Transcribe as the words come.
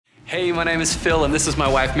Hey, my name is Phil, and this is my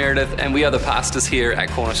wife Meredith, and we are the pastors here at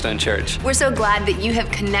Cornerstone Church. We're so glad that you have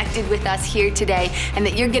connected with us here today and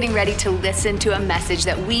that you're getting ready to listen to a message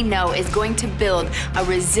that we know is going to build a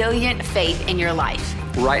resilient faith in your life.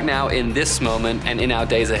 Right now, in this moment, and in our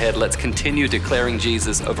days ahead, let's continue declaring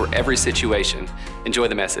Jesus over every situation. Enjoy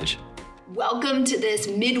the message. Welcome to this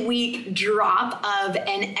midweek drop of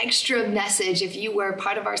an extra message. If you were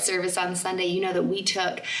part of our service on Sunday, you know that we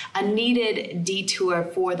took a needed detour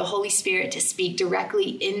for the Holy Spirit to speak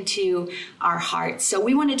directly into our hearts. So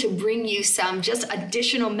we wanted to bring you some just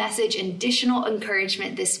additional message, additional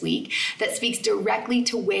encouragement this week that speaks directly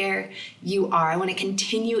to where you are. I want to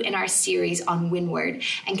continue in our series on Windward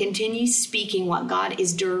and continue speaking what God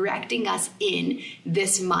is directing us in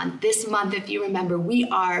this month. This month, if you remember, we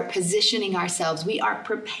are positioning ourselves. We are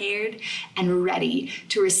prepared and ready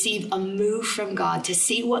to receive a move from God, to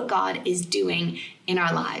see what God is doing in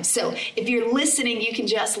our lives. So if you're listening, you can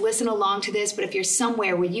just listen along to this, but if you're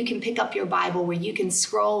somewhere where you can pick up your Bible, where you can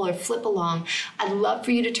scroll or flip along, I'd love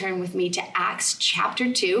for you to turn with me to Acts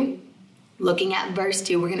chapter 2. Looking at verse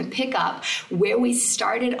 2, we're going to pick up where we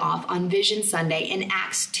started off on Vision Sunday in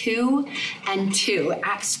Acts 2 and 2.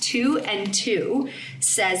 Acts 2 and 2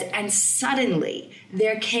 says, "And suddenly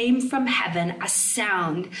there came from heaven a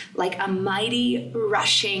sound like a mighty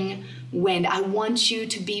rushing wind." I want you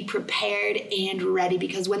to be prepared and ready,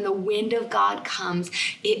 because when the wind of God comes,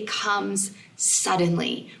 it comes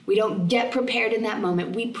suddenly. We don't get prepared in that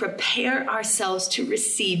moment. We prepare ourselves to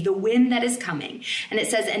receive the wind that is coming. And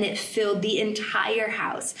it says, and it filled the entire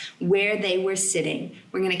house where they were sitting.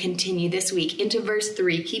 We're going to continue this week into verse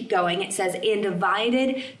 3. Keep going. It says, and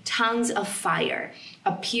divided tongues of fire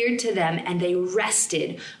appeared to them, and they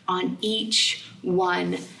rested on each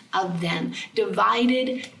one of them.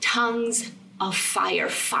 Divided tongues of fire.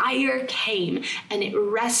 Fire came and it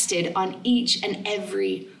rested on each and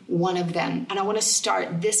every one of them. And I want to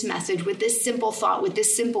start this message with this simple thought, with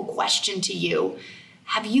this simple question to you.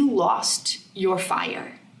 Have you lost your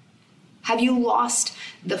fire? Have you lost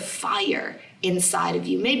the fire inside of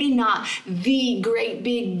you? Maybe not the great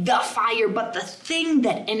big, the fire, but the thing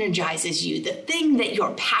that energizes you, the thing that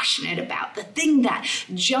you're passionate about, the thing that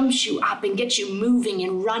jumps you up and gets you moving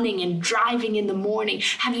and running and driving in the morning.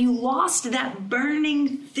 Have you lost that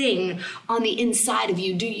burning thing on the inside of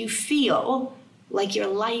you? Do you feel like your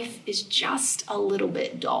life is just a little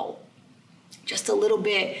bit dull, just a little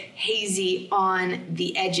bit hazy on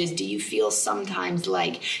the edges? Do you feel sometimes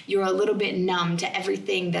like you're a little bit numb to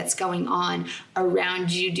everything that's going on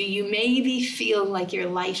around you? Do you maybe feel like your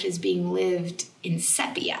life is being lived in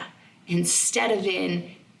sepia instead of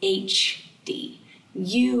in HD?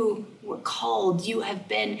 You were called, you have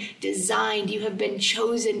been designed, you have been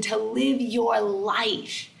chosen to live your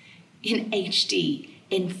life in HD,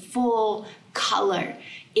 in full color,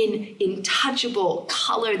 in touchable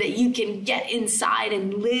color that you can get inside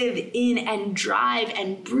and live in and drive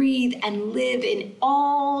and breathe and live in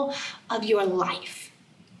all of your life.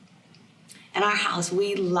 In our house,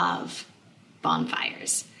 we love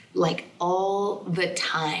bonfires. Like all the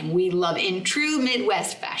time. We love, in true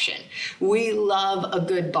Midwest fashion, we love a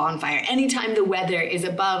good bonfire. Anytime the weather is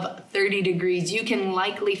above 30 degrees, you can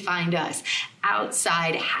likely find us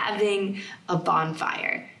outside having a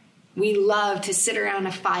bonfire. We love to sit around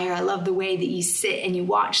a fire. I love the way that you sit and you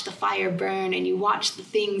watch the fire burn and you watch the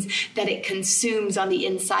things that it consumes on the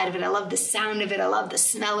inside of it. I love the sound of it. I love the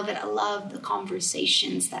smell of it. I love the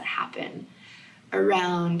conversations that happen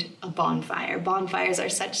around a bonfire. Bonfires are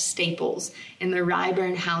such staples in the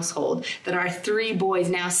Ryburn household that our 3 boys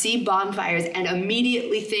now see bonfires and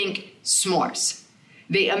immediately think s'mores.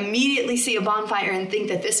 They immediately see a bonfire and think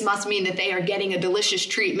that this must mean that they are getting a delicious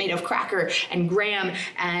treat made of cracker and graham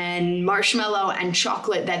and marshmallow and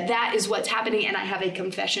chocolate, that is what's happening. And I have a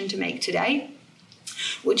confession to make today,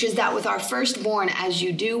 which is that with our firstborn, as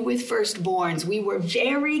you do with firstborns, we were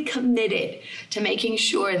very committed to making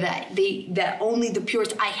sure that only the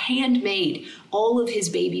purest. I handmade all of his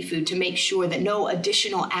baby food to make sure that no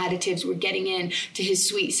additional additives were getting into his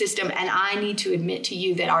sweet system. And I need to admit to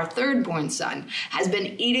you that our thirdborn son has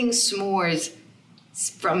been eating s'mores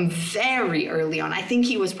from very early on. I think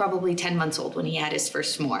he was probably 10 months old when he had his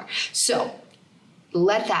first s'more. So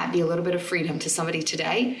let that be a little bit of freedom to somebody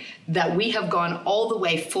today, that we have gone all the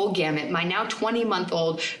way full gamut. My now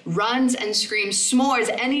 20-month-old runs and screams s'mores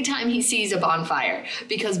anytime he sees a bonfire,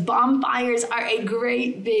 because bonfires are a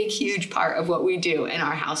great, big, huge part of what we do in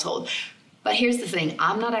our household. But here's the thing.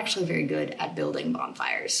 I'm not actually very good at building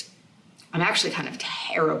bonfires. I'm actually kind of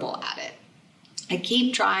terrible at it. I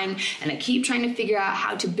keep trying to figure out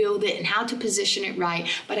how to build it and how to position it right,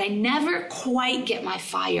 but I never quite get my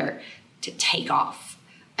fire to take off.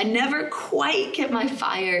 I never quite get my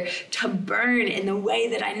fire to burn in the way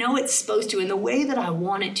that I know it's supposed to, in the way that I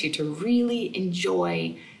want it to really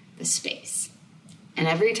enjoy the space. And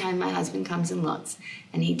every time my husband comes and looks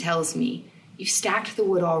and he tells me, you've stacked the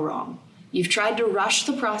wood all wrong. You've tried to rush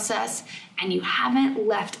the process and you haven't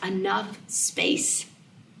left enough space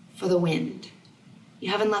for the wind. You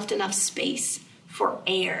haven't left enough space for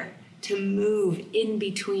air to move in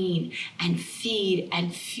between and feed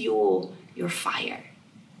and fuel your fire.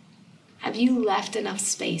 Have you left enough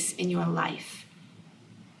space in your life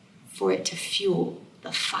for it to fuel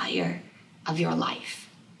the fire of your life?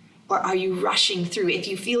 Or are you rushing through? If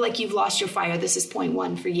you feel like you've lost your fire, this is point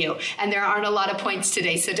 1 for you. And there aren't a lot of points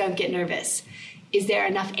today, so don't get nervous. Is there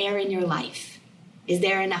enough air in your life? Is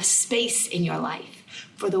there enough space in your life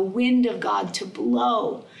for the wind of God to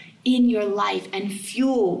blow in your life and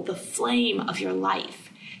fuel the flame of your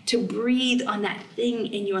life, to breathe on that thing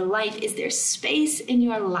in your life? Is there space in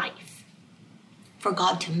your life for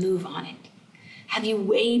God to move on it? Have you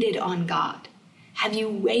waited on God? Have you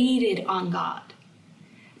waited on God?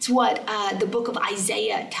 It's what the book of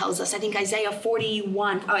Isaiah tells us. I think Isaiah 40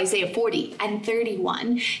 and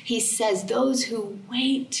 31, he says, those who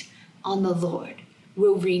wait on the Lord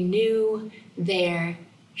will renew their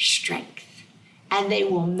strength, and they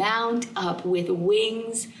will mount up with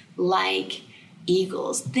wings like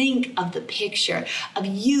eagles. Think of the picture of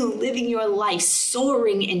you living your life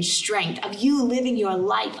soaring in strength, of you living your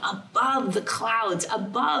life above the clouds,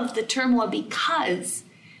 above the turmoil, because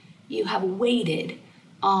you have waited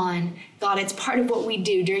on God. It's part of what we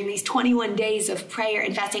do during these 21 days of prayer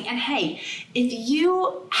and fasting. And hey, if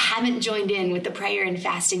you haven't joined in with the prayer and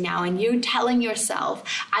fasting now, and you're telling yourself,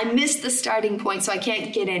 I missed the starting point, so I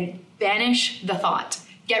can't get in, banish the thought.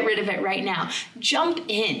 Get rid of it right now. Jump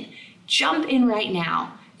in right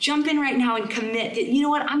now. Jump in right now and commit that, you know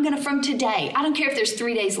what, I'm going to, from today, I don't care if there's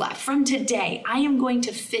 3 days left, from today, I am going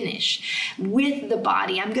to finish with the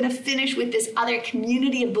body. I'm going to finish with this other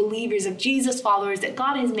community of believers, of Jesus followers that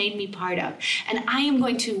God has made me part of. And I am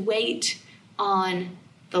going to wait on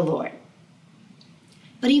the Lord.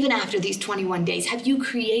 But even after these 21 days, have you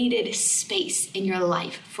created space in your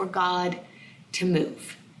life for God to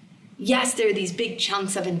move? Yes, there are these big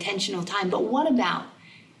chunks of intentional time, but what about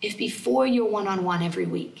if before your one-on-one every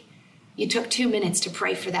week, you took 2 minutes to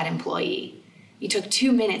pray for that employee? You took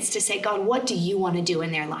 2 minutes to say, God, what do you want to do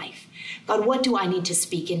in their life? God, what do I need to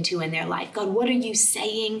speak into in their life? God, what are you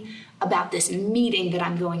saying about this meeting that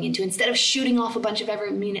I'm going into? Instead of shooting off a bunch of other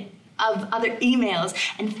emails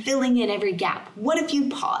and filling in every gap, what if you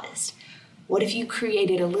paused? What if you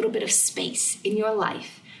created a little bit of space in your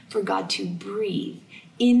life for God to breathe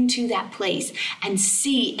into that place and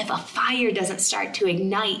see if a fire doesn't start to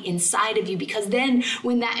ignite inside of you? Because then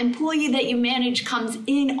when that employee that you manage comes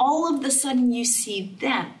in, all of a sudden you see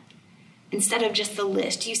them instead of just the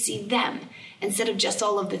list. You see them instead of just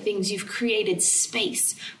all of the things. You've created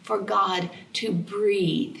space for God to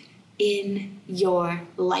breathe in your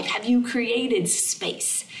life. Have you created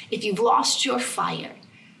space? If you've lost your fire,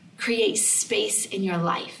 create space in your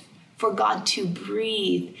life for God to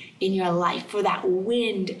breathe in your life, for that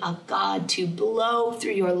wind of God to blow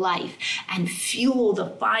through your life and fuel the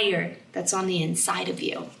fire that's on the inside of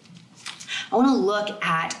you. I want to look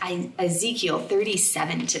at Ezekiel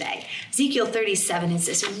 37 today. Ezekiel 37 is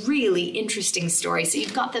this really interesting story. So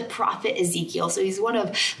you've got the prophet Ezekiel. So he's one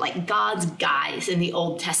of God's guys in the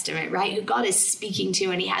Old Testament, right? Who God is speaking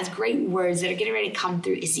to, and he has great words that are getting ready to come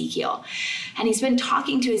through Ezekiel. And he's been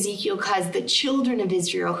talking to Ezekiel because the children of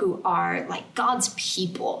Israel, who are God's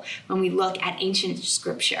people, when we look at ancient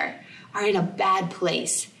scripture, are in a bad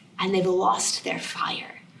place, and they've lost their fire.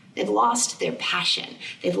 They've lost their passion.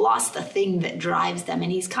 They've lost the thing that drives them.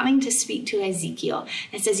 And he's coming to speak to Ezekiel.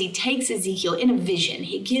 And it says he takes Ezekiel in a vision.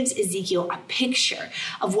 He gives Ezekiel a picture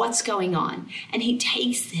of what's going on. And he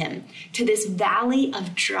takes him to this valley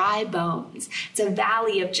of dry bones. It's a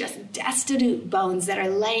valley of just destitute bones that are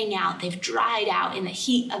laying out. They've dried out in the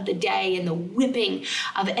heat of the day and the whipping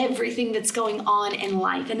of everything that's going on in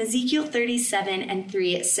life. In Ezekiel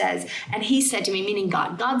 37:3, it says, and he said to me, meaning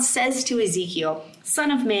God. God says to Ezekiel,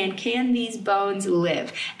 Son of man, can these bones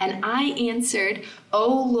live? And I answered,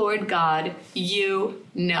 O Lord God, you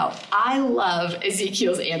know. I love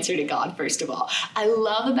Ezekiel's answer to God, first of all. I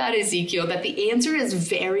love about Ezekiel that the answer is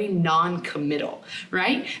very non-committal,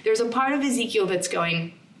 right? There's a part of Ezekiel that's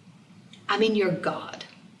going, I mean, you're God,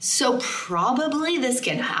 so probably this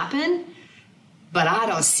can happen, but I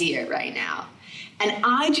don't see it right now. And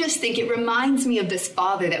I just think it reminds me of this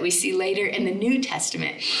father that we see later in the New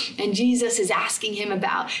Testament. And Jesus is asking him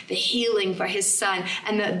about the healing for his son.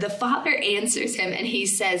 And the father answers him and he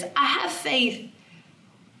says, I have faith,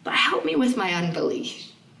 help me with my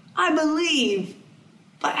unbelief. I believe,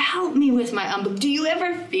 but help me with my unbelief. Do you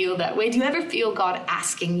ever feel that way? Do you ever feel God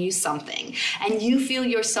asking you something and you feel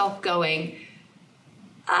yourself going,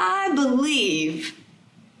 I believe,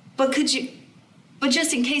 but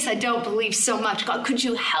just in case I don't believe so much, God, could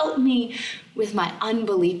you help me with my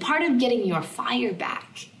unbelief? Part of getting your fire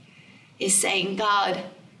back is saying, God,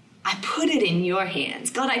 I put it in your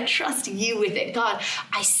hands. God, I trust you with it. God,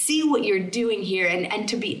 I see what you're doing here. And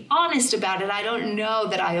to be honest about it, I don't know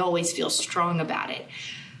that I always feel strong about it.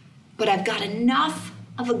 But I've got enough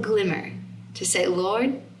of a glimmer to say,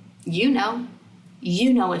 Lord, you know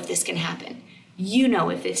if this can happen. You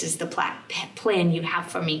know if this is the plan you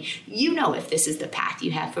have for me. You know if this is the path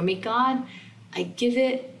you have for me. God, I give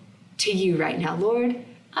it to you right now. Lord,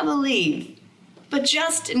 I believe. But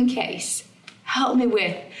just in case, help me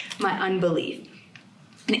with my unbelief.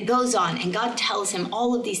 And it goes on, and God tells him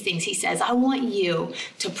all of these things. He says, I want you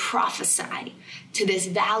to prophesy to this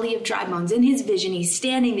valley of dry bones. In his vision, he's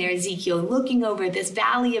standing there, Ezekiel, looking over this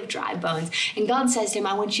valley of dry bones. And God says to him,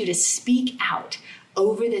 I want you to speak out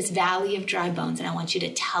over this valley of dry bones, and I want you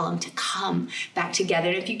to tell them to come back together.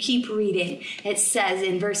 And if you keep reading, it says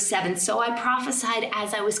in verse 7, so I prophesied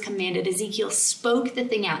as I was commanded. Ezekiel spoke the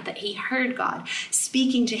thing out that he heard God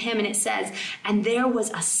speaking to him, and it says, and there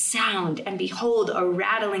was a sound, and behold, a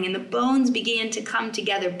rattling, and the bones began to come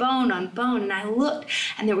together, bone on bone. And I looked,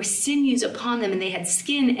 and there were sinews upon them, and they had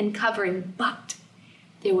skin and covering, but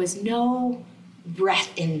there was no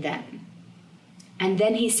breath in them. And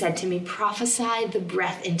then he said to me, prophesy the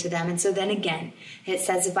breath into them. And so then again, it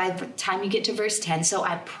says by the time you get to verse 10, so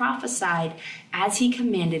I prophesied as he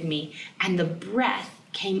commanded me, and the breath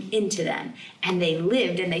came into them, and they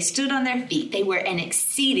lived, and they stood on their feet. They were an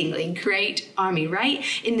exceedingly great army, right?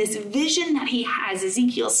 In this vision that he has,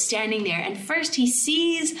 Ezekiel's standing there, and first he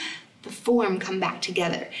sees the form come back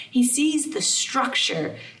together. He sees the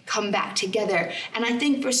structure come back together. And I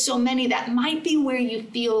think for so many, that might be where you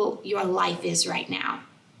feel your life is right now.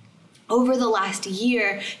 Over the last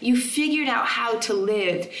year, you figured out how to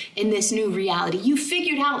live in this new reality. You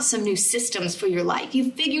figured out some new systems for your life.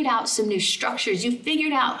 You figured out some new structures. You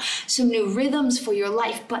figured out some new rhythms for your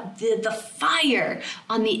life. But the fire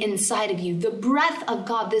on the inside of you, the breath of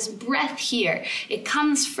God, this breath here, it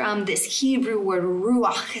comes from this Hebrew word,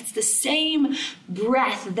 ruach. It's the same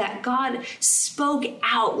breath that God spoke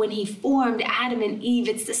out when he formed Adam and Eve.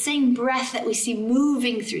 It's the same breath that we see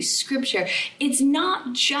moving through Scripture. It's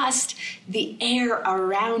not just the air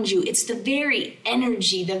around you. It's the very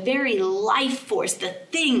energy, the very life force, the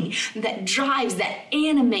thing that drives, that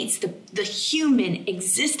animates the human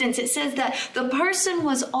existence. It says that the person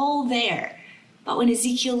was all there. But when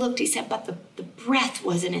Ezekiel looked, he said, but the breath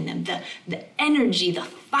wasn't in them. The energy, the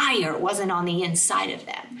fire wasn't on the inside of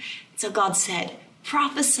them. So God said,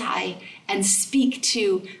 prophesy and speak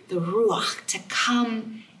to the Ruach to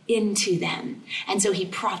come into them. And so he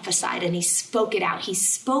prophesied and he spoke it out. He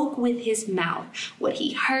spoke with his mouth what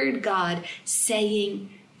he heard God saying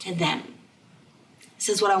to them. This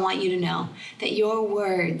is what I want you to know, that your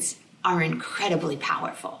words are incredibly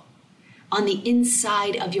powerful. On the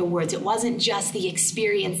inside of your words, it wasn't just the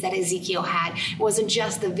experience that Ezekiel had. It wasn't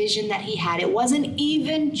just the vision that he had. It wasn't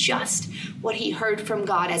even just what he heard from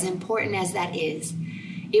God, as important as that is.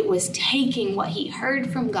 It was taking what he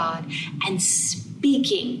heard from God and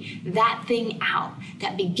speaking that thing out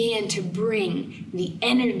that began to bring the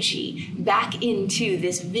energy back into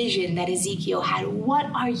this vision that Ezekiel had. What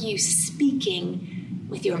are you speaking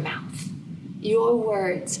with your mouth? Your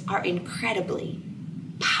words are incredibly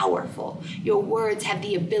powerful. Your words have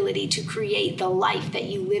the ability to create the life that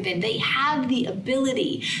you live in. They have the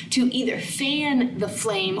ability to either fan the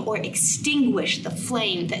flame or extinguish the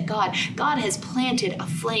flame that God has planted a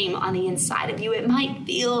flame on the inside of you. It might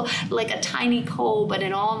feel like a tiny coal, but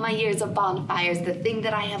in all my years of bonfires, the thing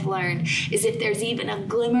that I have learned is if there's even a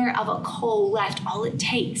glimmer of a coal left, all it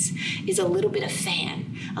takes is a little bit of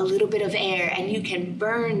fan, a little bit of air, and you can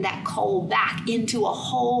burn that coal back into a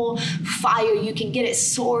whole fire. You can get it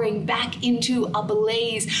soaring back into a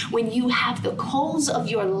blaze. When you have the coals of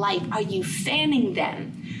your life, are you fanning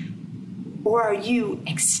them or are you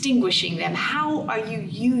extinguishing them? How are you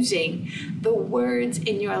using the words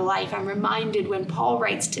in your life? I'm reminded when Paul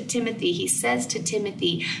writes to Timothy, he says to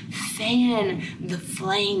Timothy, fan the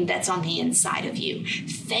flame that's on the inside of you.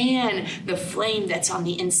 Fan the flame that's on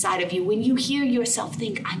the inside of you. When you hear yourself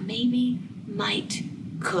think, I maybe, might,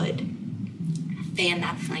 could, fan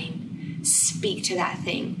that flame. Speak to that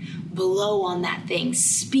thing, blow on that thing,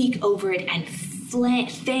 speak over it, and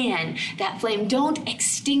fan that flame. Don't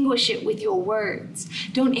extinguish it with your words.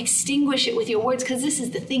 Don't extinguish it with your words, because this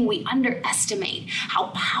is the thing. We underestimate how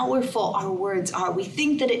powerful our words are. We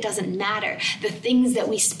think that it doesn't matter, the things that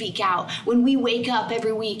we speak out. When we wake up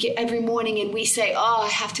every morning and we say, oh, I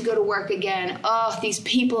have to go to work again. Oh, these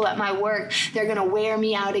people at my work, they're going to wear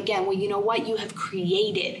me out again. Well, you know what? You have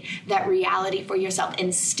created that reality for yourself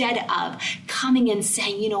instead of coming and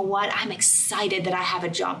saying, you know what? I'm excited that I have a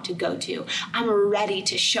job to go to. I'm ready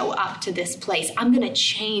to show up to this place. I'm going to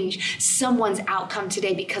change someone's outcome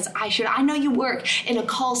today because I know you work in a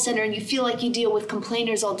call center and you feel like you deal with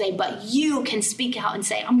complainers all day, but you can speak out and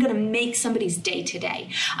say, I'm going to make somebody's day today.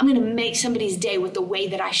 I'm going to make somebody's day with the way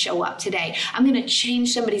that I show up today. I'm going to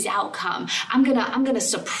change somebody's outcome. I'm going to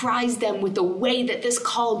surprise them with the way that this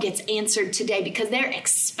call gets answered today, because they're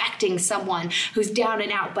expecting someone who's down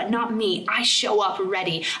and out, but not me. I show up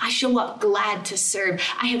ready. I show up glad to serve.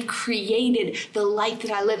 I have created the life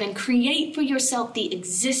that I live in. Create for yourself the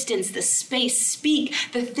existence, the space. Speak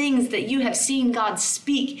the things that you have seen God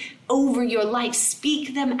speak over your life.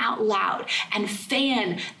 Speak them out loud and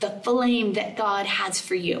fan the flame that God has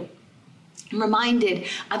for you. I'm reminded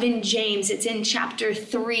of in James, it's in chapter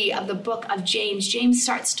 3 of the book of James. James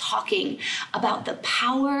starts talking about the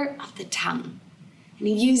power of the tongue. And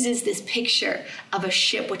he uses this picture of a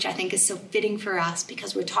ship, which I think is so fitting for us,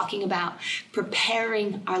 because we're talking about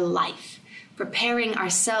preparing our life, preparing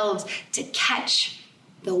ourselves to catch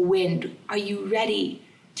the wind. Are you ready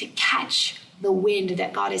to catch the wind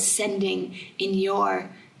that God is sending in your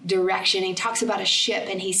direction? He talks about a ship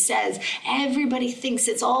and he says, everybody thinks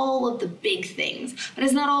it's all of the big things, but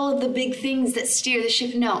it's not all of the big things that steer the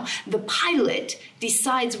ship. No, the pilot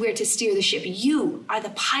decides where to steer the ship. You are the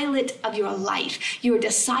pilot of your life. You are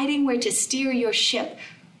deciding where to steer your ship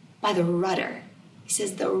by the rudder. He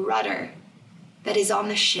says the rudder that is on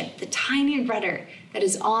the ship, the tiny rudder that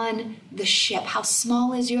is on the ship. How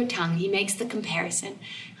small is your tongue? He makes the comparison.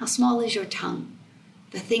 How small is your tongue?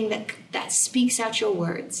 The thing that speaks out your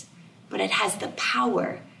words, but it has the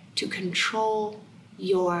power to control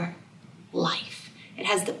your life. It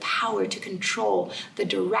has the power to control the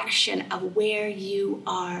direction of where you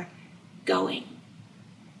are going.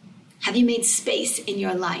 Have you made space in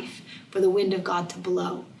your life for the wind of God to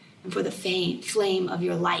blow and for the flame of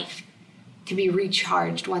your life to be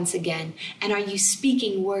recharged once again? And are you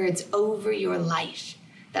speaking words over your life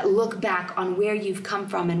that look back on where you've come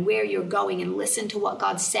from and where you're going, and listen to what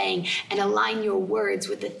God's saying and align your words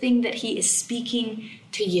with the thing that he is speaking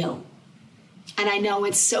to you? And I know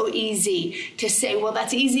it's so easy to say, well,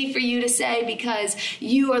 that's easy for you to say because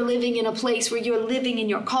you are living in a place where you're living in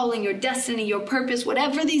your calling, your destiny, your purpose,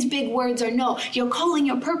 whatever these big words are. No, your calling,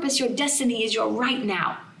 your purpose, your destiny is your right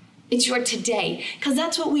now. It's your today, because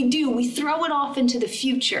that's what we do. We throw it off into the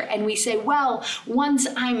future and we say, well, once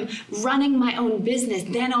I'm running my own business,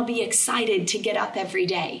 then I'll be excited to get up every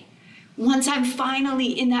day. Once I'm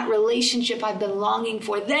finally in that relationship I've been longing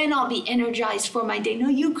for, then I'll be energized for my day. No,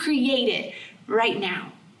 you create it right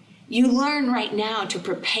now. You learn right now to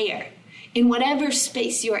prepare in whatever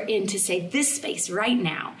space you're in, to say, this space right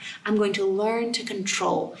now, I'm going to learn to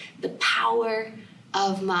control the power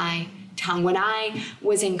of my tongue. When I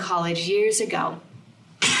was in college years ago,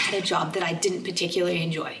 I had a job that I didn't particularly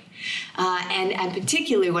enjoy. And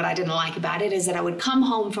particularly what I didn't like about it is that I would come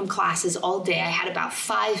home from classes all day. I had about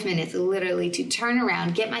 5 minutes literally to turn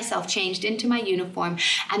around, get myself changed into my uniform,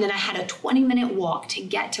 and then I had a 20-minute walk to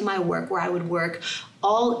get to my work, where I would work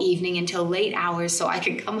all evening until late hours so I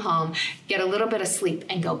could come home, get a little bit of sleep,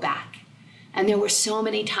 and go back. And there were so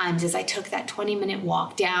many times as I took that 20-minute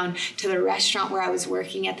walk down to the restaurant where I was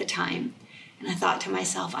working at the time, and I thought to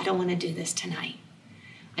myself, I don't want to do this tonight.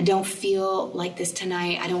 I don't feel like this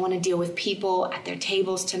tonight. I don't want to deal with people at their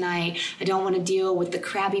tables tonight. I don't want to deal with the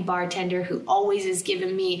crabby bartender who always is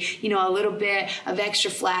giving me, a little bit of extra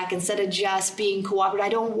flack instead of just being cooperative. I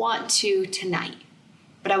don't want to tonight.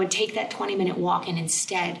 But I would take that 20-minute walk, and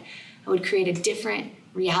instead I would create a different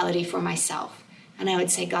reality for myself. And I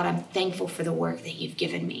would say, God, I'm thankful for the work that you've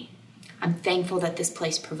given me. I'm thankful that this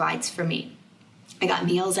place provides for me. I got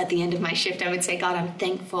meals at the end of my shift. I would say, God, I'm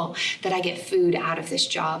thankful that I get food out of this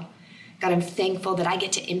job. God, I'm thankful that I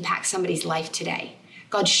get to impact somebody's life today.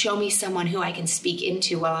 God, show me someone who I can speak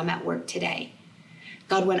into while I'm at work today.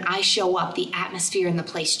 God, when I show up, the atmosphere in the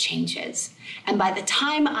place changes. And by the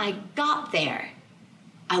time I got there,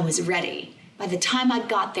 I was ready. By the time I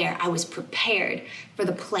got there, I was prepared for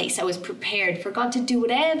the place. I was prepared for God to do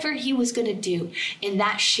whatever he was going to do in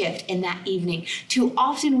that shift, in that evening. Too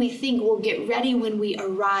often we think we'll get ready when we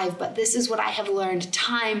arrive, but this is what I have learned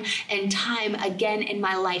time and time again in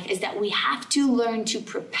my life, is that we have to learn to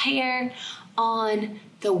prepare on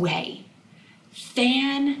the way.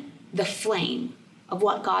 Fan the flame of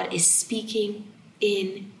what God is speaking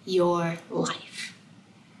in your life.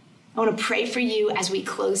 I want to pray for you as we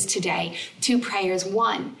close today. 2 prayers.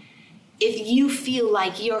 1, if you feel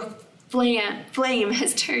like your flame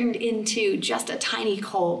has turned into just a tiny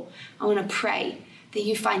coal, I want to pray that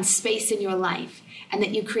you find space in your life and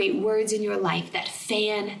that you create words in your life that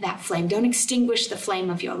fan that flame. Don't extinguish the flame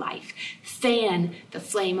of your life. Fan the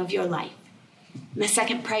flame of your life. And the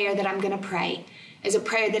second prayer that I'm going to pray is a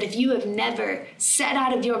prayer that if you have never said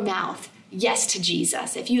out of your mouth yes to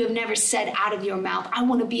Jesus, if you have never said out of your mouth, I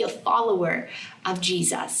want to be a follower of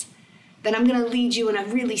Jesus, then I'm going to lead you in a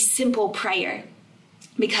really simple prayer,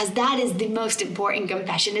 because that is the most important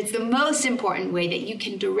confession. It's the most important way that you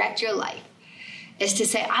can direct your life, is to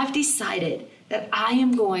say, I've decided that I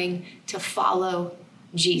am going to follow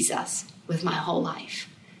Jesus with my whole life.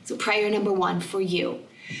 So prayer number 1 for you.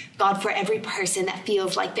 God, for every person that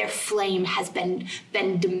feels like their flame has been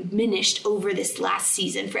diminished over this last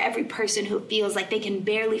season, for every person who feels like they can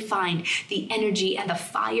barely find the energy and the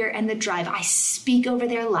fire and the drive, I speak over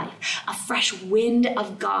their life. A fresh wind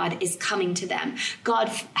of God is coming to them. God,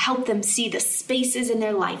 help them see the spaces in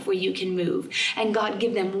their life where you can move. And God,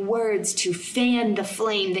 give them words to fan the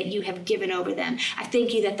flame that you have given over them. I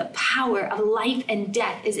thank you that the power of life and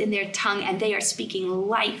death is in their tongue, and they are speaking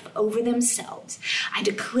life over themselves. I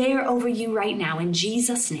declare over you right now in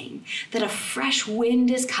Jesus' name that a fresh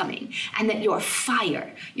wind is coming, and that your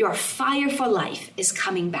fire for life is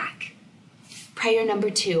coming back. Prayer number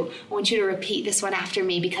 2, I want you to repeat this one after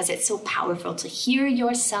me, because it's so powerful to hear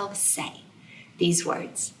yourself say these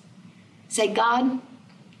words. Say, God,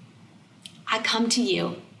 I come to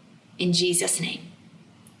you in Jesus' name.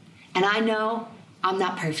 And I know I'm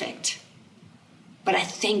not perfect, but I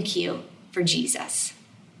thank you for Jesus.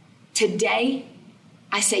 Today,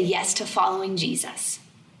 I say yes to following Jesus.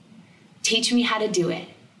 Teach me how to do it.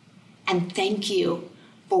 And thank you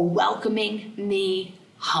for welcoming me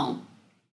home.